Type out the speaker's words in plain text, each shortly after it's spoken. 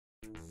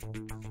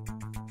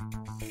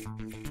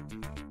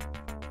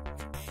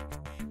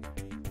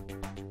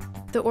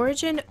The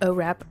OriGen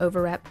OWrap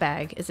Overwrap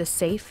bag is a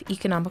safe,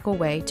 economical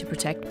way to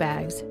protect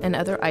bags and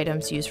other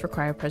items used for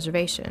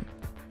cryopreservation.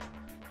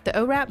 The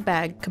OWrap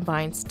bag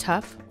combines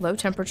tough,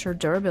 low-temperature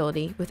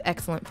durability with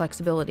excellent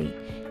flexibility,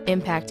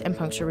 impact, and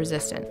puncture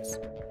resistance.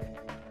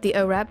 The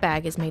OWrap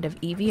bag is made of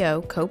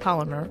EVO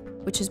copolymer,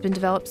 which has been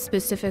developed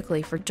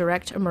specifically for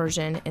direct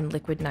immersion in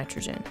liquid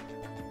nitrogen.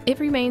 It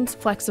remains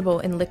flexible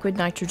in liquid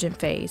nitrogen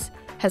phase,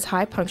 has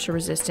high puncture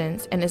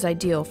resistance, and is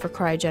ideal for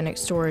cryogenic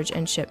storage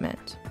and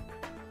shipment.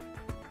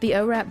 The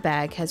OWrap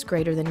bag has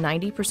greater than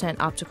 90%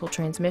 optical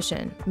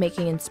transmission,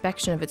 making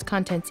inspection of its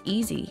contents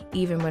easy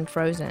even when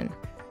frozen.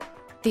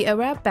 The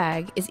OWrap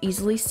bag is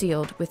easily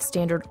sealed with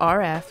standard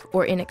RF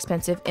or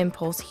inexpensive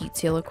impulse heat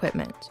seal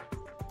equipment.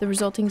 The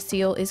resulting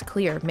seal is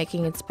clear,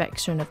 making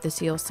inspection of the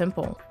seal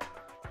simple.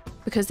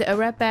 Because the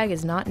OWrap bag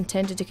is not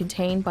intended to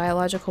contain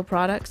biological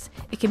products,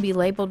 it can be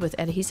labeled with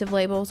adhesive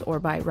labels or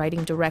by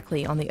writing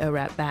directly on the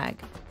OWrap bag.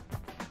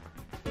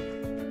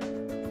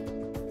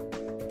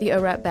 The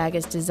OWrap bag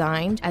is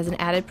designed as an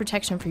added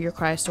protection for your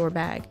CryoStore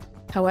bag.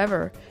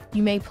 However,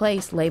 you may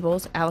place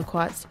labels,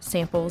 aliquots,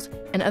 samples,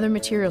 and other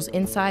materials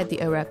inside the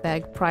OWrap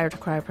bag prior to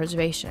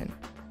cryopreservation.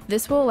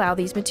 This will allow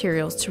these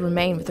materials to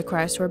remain with the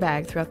CryoStore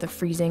bag throughout the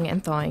freezing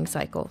and thawing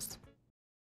cycles.